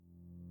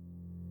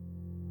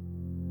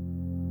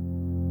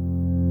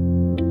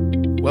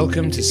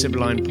Welcome to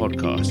Sibylline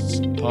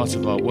Podcasts, part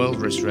of our World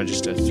Risk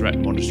Register threat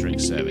monitoring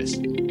service.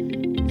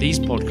 These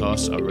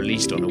podcasts are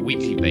released on a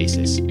weekly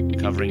basis,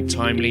 covering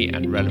timely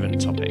and relevant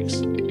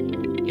topics.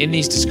 In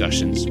these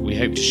discussions, we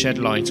hope to shed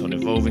light on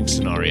evolving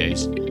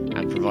scenarios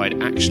and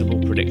provide actionable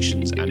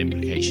predictions and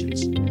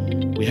implications.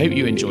 We hope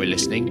you enjoy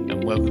listening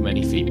and welcome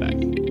any feedback.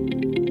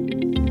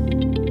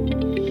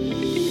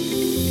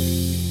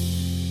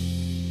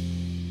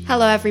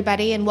 Hello,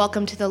 everybody, and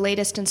welcome to the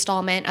latest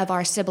installment of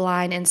our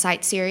Sibylline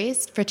Insight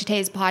series. For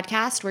today's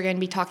podcast, we're going to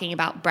be talking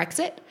about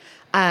Brexit.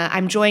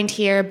 I'm joined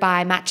here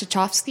by Matt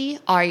Chachowski,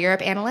 our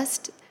Europe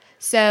analyst.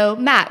 So,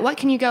 Matt, what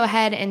can you go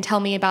ahead and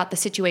tell me about the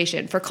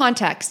situation? For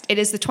context, it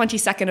is the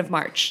 22nd of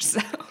March.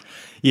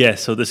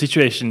 So the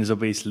situation is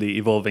obviously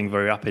evolving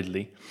very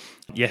rapidly.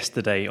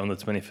 Yesterday, on the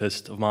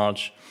 21st of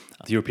March,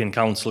 the European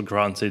Council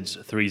granted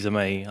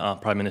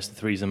Prime Minister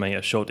Theresa May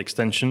a short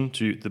extension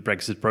to the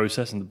Brexit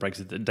process and the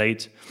Brexit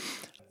date.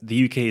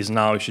 The UK is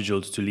now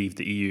scheduled to leave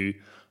the EU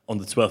on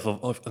the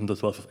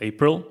 12th of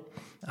April.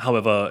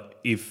 However,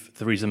 if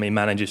Theresa May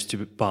manages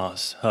to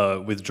pass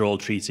her withdrawal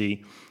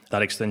treaty,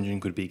 that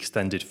extension could be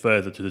extended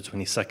further to the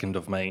 22nd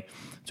of May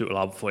to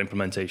allow for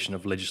implementation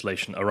of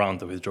legislation around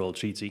the withdrawal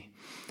treaty.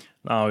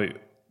 Now,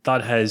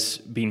 that has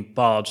been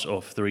part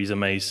of Theresa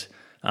May's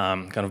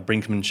kind of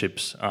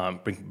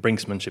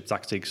brinksmanship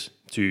tactics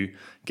to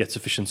get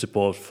sufficient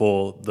support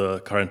for the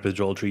current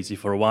withdrawal treaty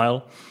for a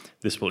while.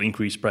 This will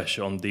increase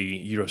pressure on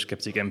the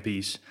Eurosceptic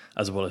MPs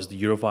as well as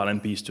the Europhile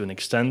MPs to an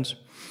extent.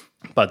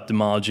 But the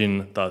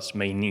margin that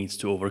May needs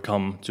to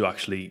overcome to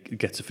actually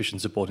get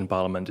sufficient support in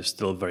Parliament is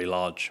still very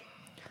large.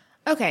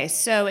 Okay,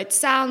 so it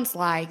sounds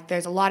like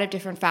there's a lot of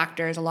different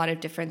factors, a lot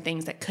of different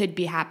things that could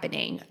be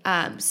happening.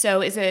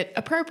 So is it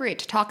appropriate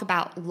to talk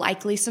about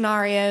likely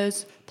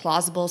scenarios,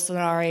 plausible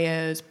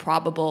scenarios,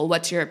 probable?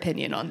 What's your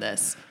opinion on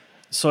this?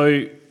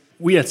 So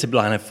we at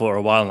Sibylline have for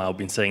a while now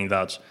been saying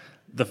that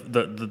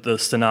the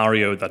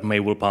scenario that May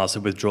will pass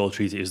a withdrawal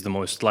treaty is the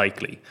most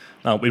likely.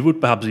 Now, it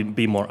would perhaps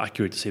be more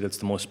accurate to say that's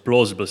the most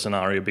plausible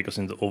scenario because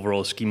in the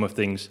overall scheme of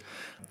things,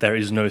 there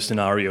is no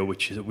scenario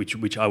which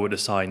I would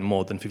assign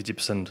more than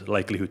 50%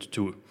 likelihood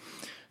to.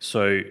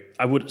 So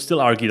I would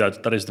still argue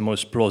that that is the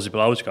most plausible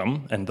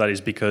outcome, and that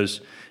is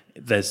because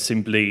there's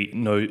simply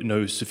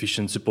no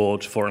sufficient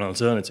support for an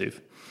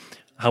alternative.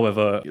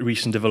 However,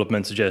 recent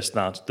developments suggest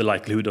that the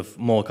likelihood of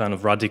more kind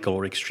of radical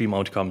or extreme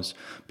outcomes,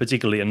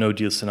 particularly a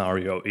no-deal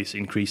scenario, is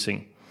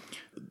increasing.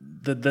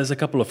 There's a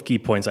couple of key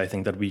points I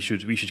think that we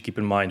should keep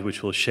in mind,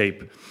 which will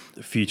shape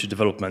future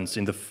developments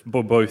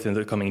both in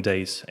the coming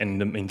days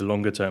and in the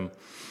longer term.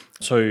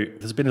 So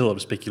there's been a lot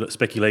of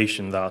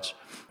speculation that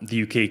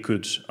the UK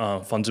could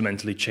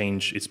fundamentally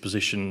change its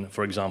position,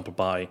 for example,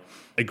 by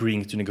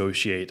agreeing to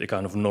negotiate a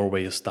kind of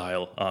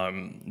Norway-style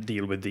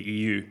deal with the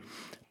EU.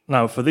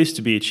 Now, for this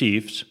to be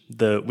achieved,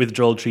 the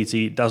withdrawal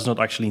treaty does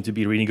not actually need to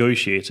be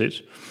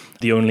renegotiated.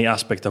 The only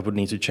aspect that would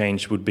need to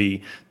change would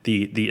be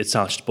the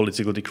attached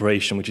political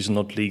declaration, which is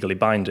not legally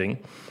binding.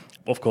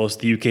 Of course,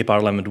 the UK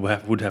Parliament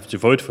would have to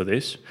vote for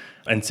this,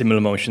 and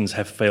similar motions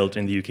have failed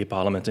in the UK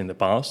Parliament in the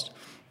past.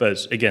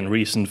 But again,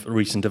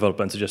 recent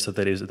developments suggest that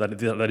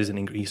that is an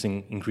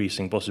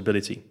increasing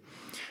possibility.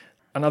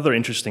 Another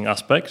interesting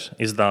aspect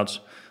is that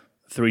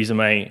Theresa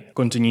May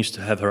continues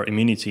to have her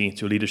immunity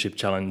to leadership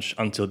challenge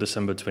until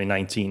December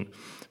 2019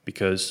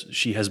 because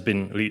she has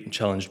been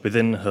challenged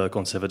within her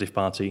Conservative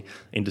Party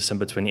in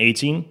December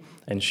 2018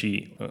 and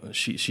she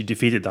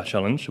defeated that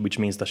challenge, which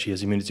means that she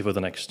has immunity for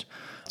the next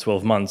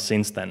 12 months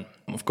since then.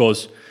 Of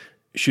course,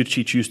 should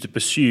she choose to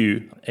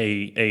pursue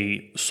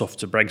a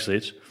softer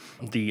Brexit,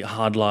 the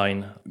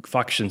hardline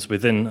factions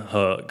within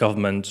her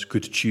government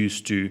could choose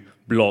to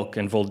block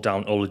and vote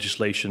down all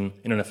legislation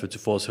in an effort to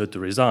force her to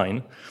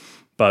resign.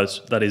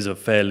 But that is a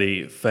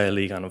fairly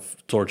kind of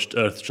torched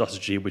earth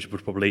strategy, which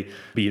would probably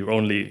be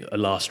only a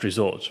last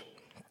resort.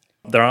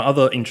 There are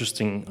other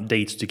interesting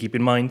dates to keep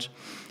in mind.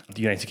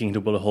 The United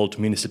Kingdom will hold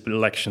municipal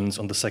elections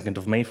on the 2nd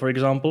of May, for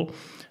example,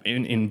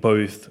 in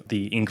both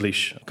the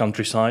English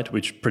countryside,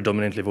 which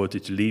predominantly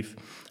voted to leave,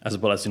 as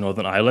well as in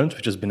Northern Ireland,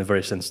 which has been a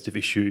very sensitive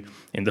issue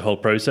in the whole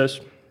process.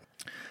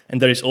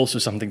 And there is also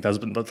something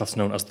that's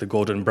known as the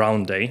Gordon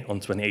Brown Day on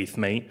 28th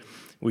May,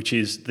 which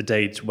is the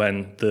date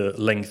when the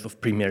length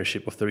of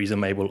premiership of Theresa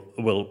May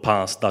will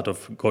pass that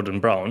of Gordon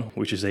Brown,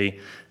 which is a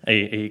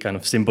kind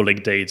of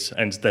symbolic date.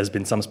 And there's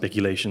been some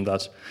speculation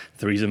that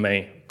Theresa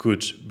May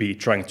could be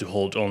trying to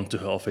hold on to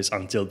her office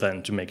until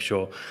then to make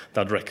sure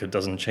that record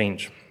doesn't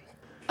change.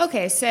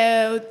 Okay,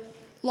 so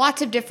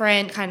lots of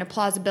different kind of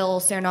plausible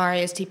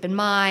scenarios to keep in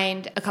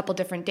mind, a couple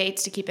different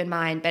dates to keep in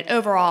mind, but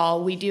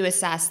overall, we do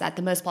assess that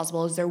the most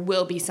plausible is there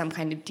will be some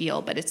kind of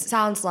deal, but it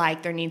sounds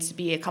like there needs to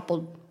be a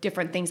couple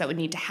different things that would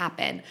need to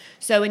happen.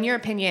 So in your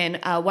opinion,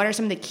 what are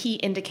some of the key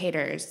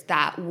indicators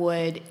that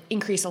would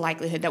increase the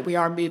likelihood that we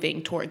are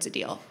moving towards a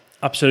deal?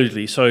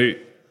 Absolutely. So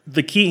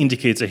The key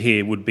indicator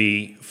here would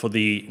be for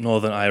the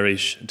Northern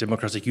Irish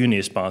Democratic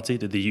Unionist Party,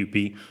 the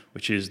DUP,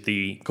 which is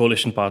the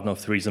coalition partner of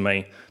Theresa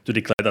May, to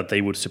declare that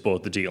they would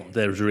support the deal.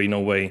 There's really no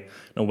way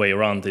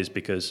around this,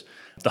 because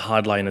the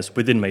hardliners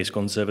within May's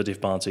Conservative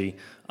Party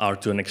are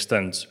to an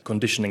extent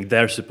conditioning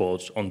their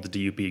support on the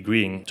DUP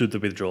agreeing to the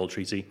withdrawal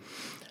treaty.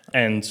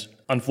 And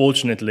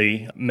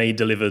unfortunately, May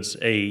delivered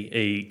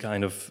a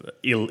kind of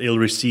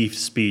ill-received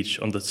speech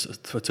on the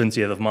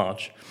 20th of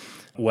March,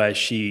 where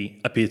she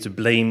appeared to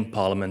blame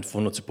Parliament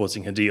for not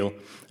supporting her deal,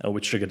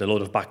 which triggered a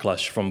lot of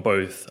backlash from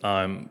both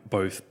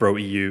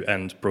pro-EU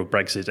and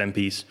pro-Brexit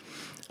MPs.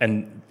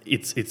 And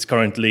it's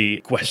currently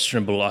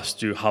questionable as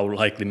to how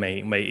likely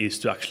May is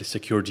to actually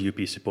secure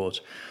DUP support.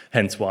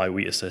 Hence why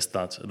we assess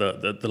that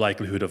the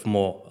likelihood of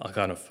more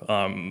kind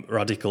of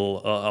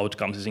radical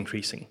outcomes is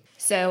increasing.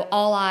 So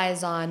all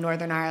eyes on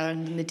Northern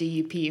Ireland and the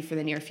DUP for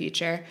the near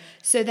future.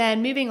 So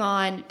then moving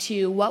on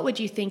to what would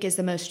you think is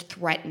the most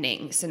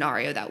threatening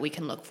scenario that we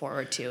can look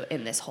forward to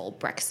in this whole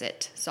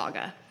Brexit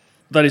saga?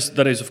 That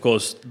is of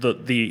course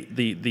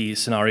the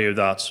scenario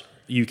that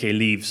UK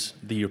leaves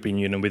the European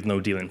Union with no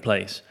deal in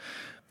place.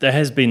 There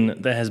has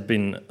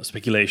been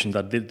speculation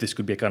that this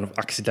could be a kind of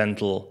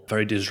accidental,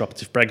 very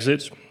disruptive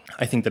Brexit.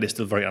 I think that is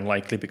still very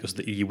unlikely, because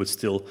the EU would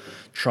still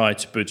try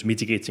to put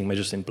mitigating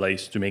measures in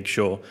place to make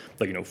sure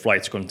that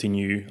flights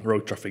continue,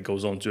 road traffic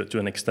goes on to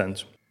an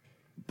extent.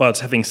 But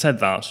having said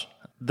that,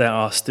 there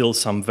are still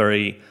some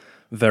very,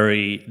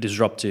 very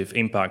disruptive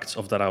impacts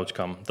of that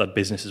outcome that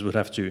businesses would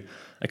have to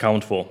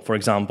account for. For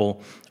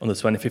example, on the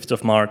 25th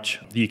of March,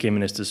 the UK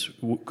ministers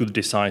could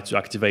decide to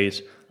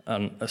activate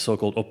a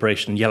so-called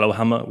Operation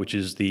Yellowhammer, which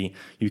is the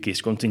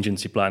UK's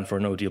contingency plan for a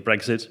no-deal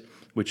Brexit,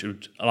 which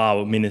would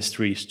allow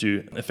ministries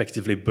to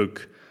effectively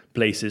book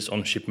places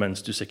on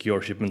shipments to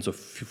secure shipments of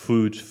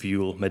food,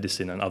 fuel,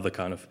 medicine, and other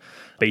kind of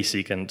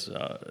basic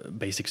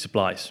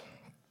supplies.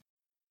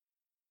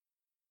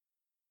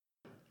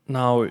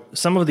 Now,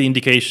 some of the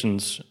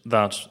indications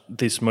that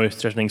this most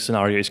threatening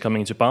scenario is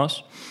coming to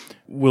pass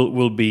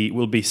will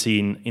be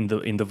seen in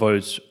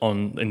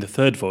the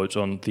third vote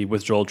on the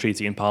withdrawal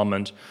treaty in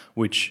Parliament,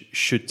 which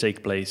should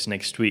take place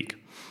next week.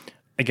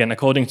 Again,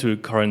 according to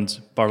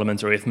current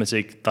parliamentary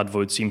arithmetic, that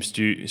vote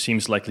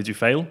seems likely to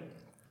fail,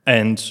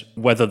 and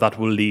whether that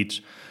will lead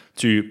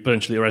to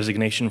potentially a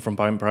resignation from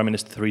Prime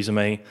Minister Theresa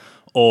May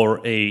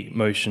or a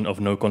motion of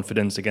no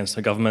confidence against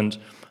her government,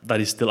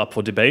 that is still up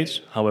for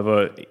debate.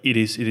 However, it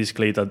is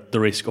clear that the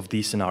risk of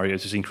these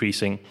scenarios is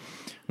increasing.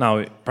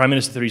 Now, Prime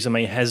Minister Theresa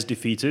May has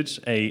defeated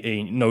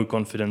a no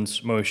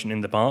confidence motion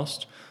in the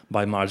past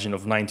by a margin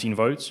of 19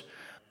 votes.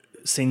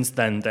 Since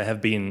then, there have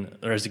been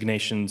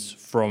resignations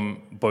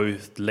from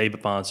both the Labour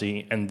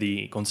Party and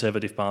the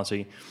Conservative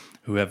Party,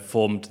 who have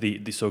formed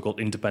the so-called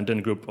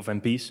independent group of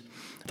MPs.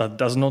 That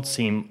does not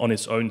seem on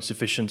its own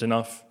sufficient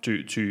enough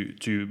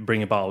to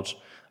bring about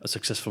a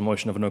successful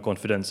motion of no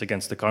confidence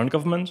against the current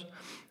government.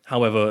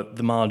 However,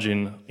 the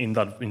margin in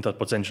that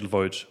potential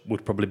vote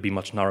would probably be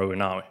much narrower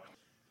now.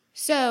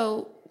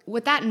 So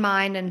with that in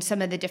mind and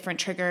some of the different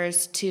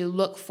triggers to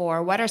look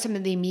for, what are some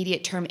of the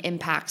immediate term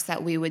impacts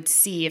that we would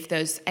see if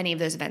any of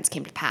those events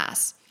came to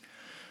pass?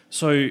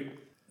 So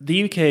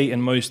the UK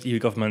and most EU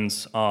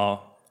governments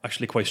are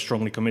actually quite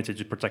strongly committed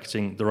to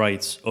protecting the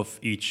rights of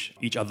each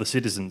other's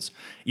citizens,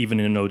 even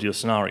in a no-deal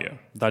scenario.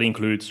 That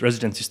includes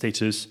residency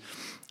status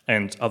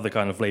and other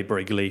kind of labour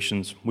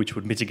regulations, which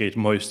would mitigate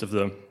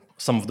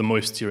some of the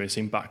most serious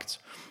impacts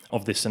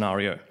of this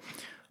scenario.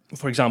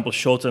 For example,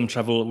 short-term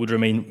travel would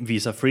remain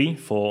visa-free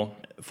for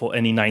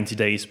any 90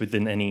 days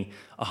within any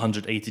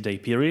 180-day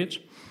period.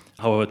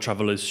 However,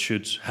 travellers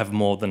should have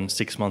more than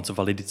 6 months of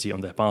validity on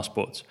their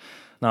passports.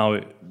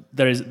 Now,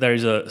 there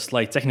is a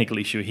slight technical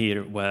issue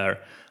here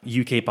where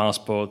UK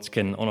passports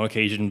can, on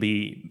occasion,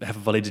 have a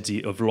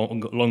validity of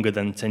longer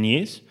than 10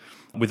 years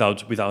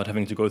without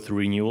having to go through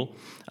renewal,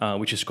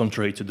 which is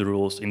contrary to the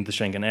rules in the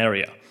Schengen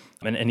area.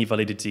 And any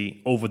validity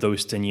over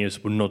those 10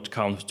 years would not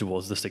count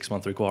towards the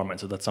 6-month requirement.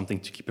 So that's something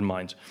to keep in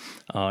mind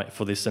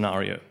for this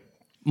scenario.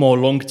 More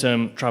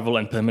long-term travel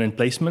and permanent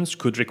placements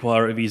could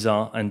require a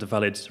visa and a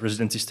valid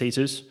residency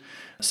status.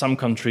 Some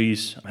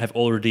countries have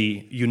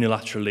already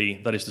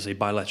unilaterally, that is to say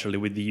bilaterally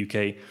with the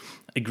UK,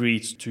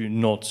 agreed to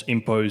not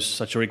impose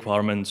such a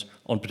requirement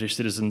on British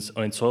citizens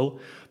on its soil.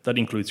 That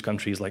includes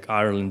countries like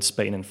Ireland,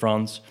 Spain and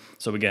France.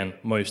 So again,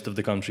 most of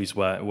the countries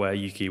where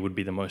UK would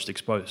be the most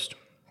exposed.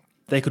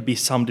 There could be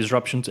some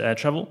disruption to air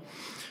travel.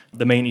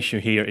 The main issue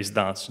here is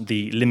that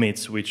the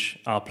limits which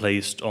are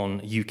placed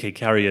on UK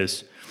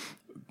carriers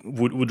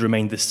would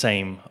remain the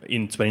same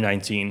in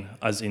 2019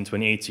 as in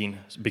 2018,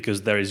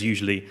 because there is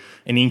usually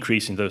an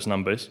increase in those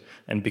numbers,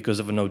 and because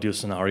of a no-deal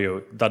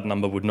scenario, that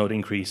number would not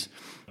increase,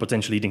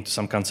 potentially leading to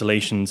some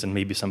cancellations and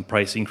maybe some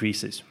price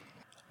increases.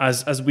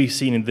 As we've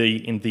seen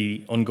in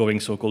the ongoing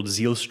so-called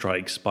zeal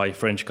strikes by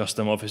French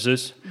custom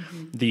officers,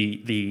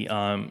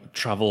 the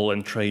travel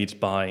and trade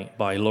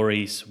by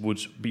lorries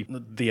would be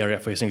the area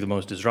facing the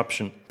most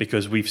disruption,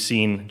 because we've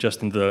seen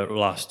just in the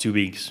last 2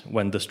 weeks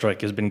when the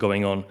strike has been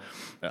going on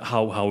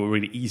how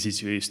really easy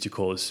it is to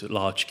cause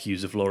large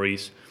queues of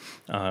lorries,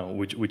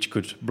 which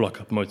could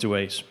block up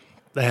motorways.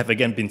 There have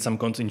again been some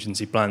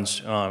contingency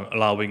plans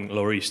allowing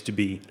lorries to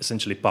be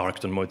essentially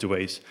parked on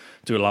motorways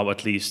to allow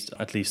at least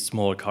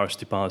small cars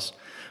to pass.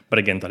 But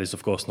again, that is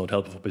of course not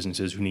helpful for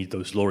businesses who need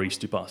those lorries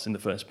to pass in the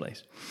first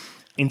place.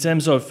 In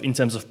terms of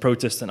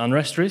protest and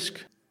unrest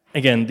risk,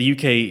 again, the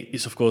UK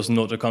is of course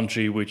not a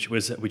country which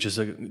has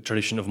a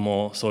tradition of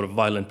more sort of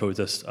violent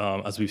protests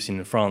as we've seen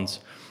in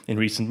France in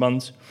recent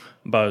months,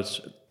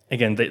 but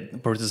again, the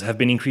protests have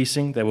been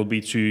increasing. There will be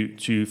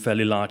two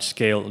fairly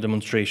large-scale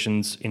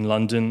demonstrations in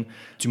London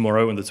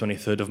tomorrow on the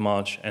 23rd of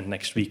March and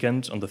next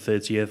weekend on the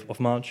 30th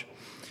of March.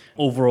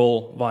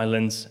 Overall,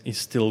 violence is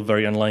still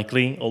very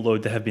unlikely, although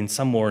there have been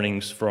some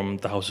warnings from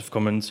the House of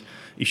Commons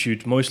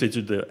issued mostly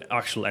to the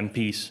actual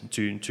MPs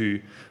to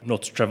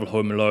not travel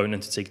home alone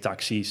and to take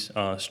taxis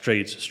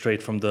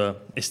straight from the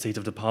estate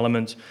of the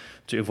Parliament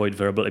to avoid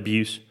verbal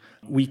abuse.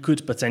 We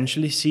could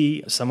potentially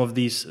see some of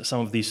these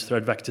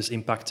threat vectors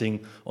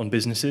impacting on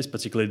businesses,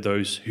 particularly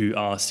those who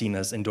are seen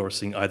as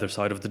endorsing either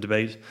side of the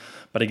debate.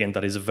 But again,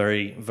 that is a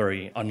very,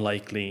 very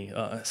unlikely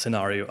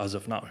scenario as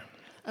of now.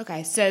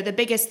 Okay, so the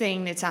biggest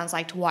thing it sounds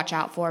like to watch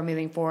out for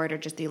moving forward are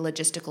just the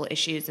logistical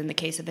issues in the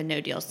case of a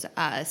no-deal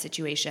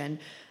situation,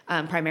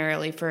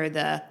 primarily for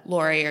the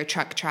lorry or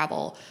truck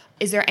travel.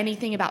 Is there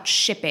anything about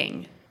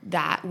shipping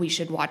that we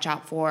should watch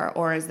out for,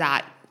 or is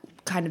that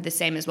kind of the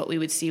same as what we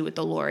would see with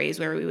the lorries,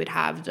 where we would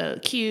have the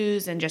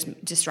queues and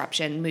just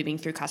disruption moving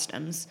through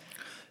customs?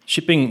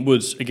 Shipping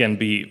would, again,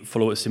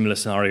 follow a similar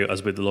scenario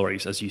as with the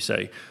lorries, as you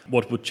say.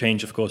 What would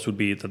change, of course, would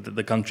be that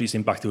the countries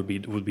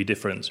impacted would be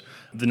different.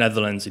 The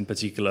Netherlands, in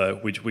particular,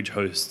 which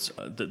hosts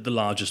the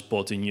largest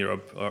port in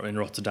Europe, or in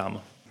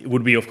Rotterdam, it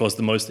would be, of course,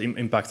 the most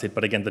impacted.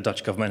 But again, the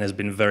Dutch government has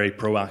been very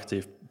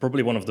proactive,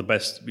 probably one of the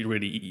best,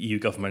 really, EU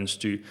governments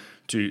to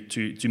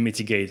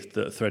mitigate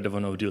the threat of a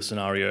no-deal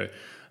scenario.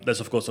 There's,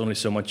 of course, only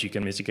so much you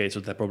can mitigate, so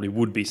there probably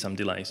would be some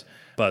delays.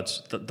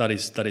 But that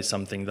is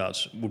something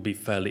that would be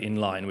fairly in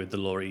line with the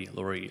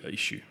lorry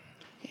issue.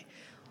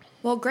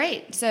 Well,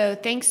 great. So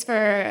thanks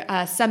for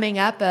summing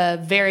up a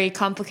very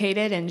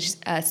complicated and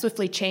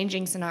swiftly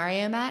changing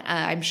scenario, Matt.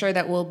 I'm sure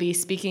that we'll be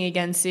speaking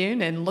again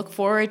soon and look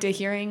forward to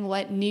hearing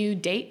what new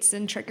dates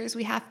and triggers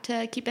we have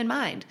to keep in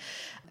mind.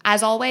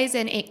 As always,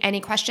 any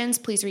questions,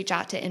 please reach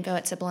out to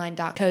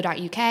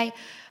info@sibylline.co.uk.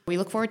 We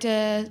look forward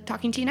to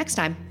talking to you next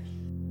time.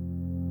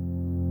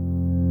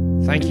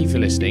 Thank you for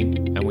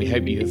listening, and we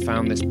hope you have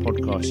found this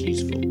podcast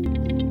useful.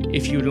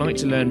 If you would like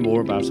to learn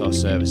more about our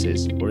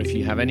services, or if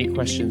you have any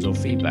questions or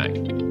feedback,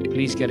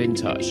 please get in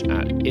touch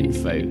at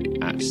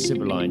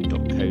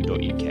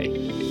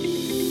info@sibylline.co.uk.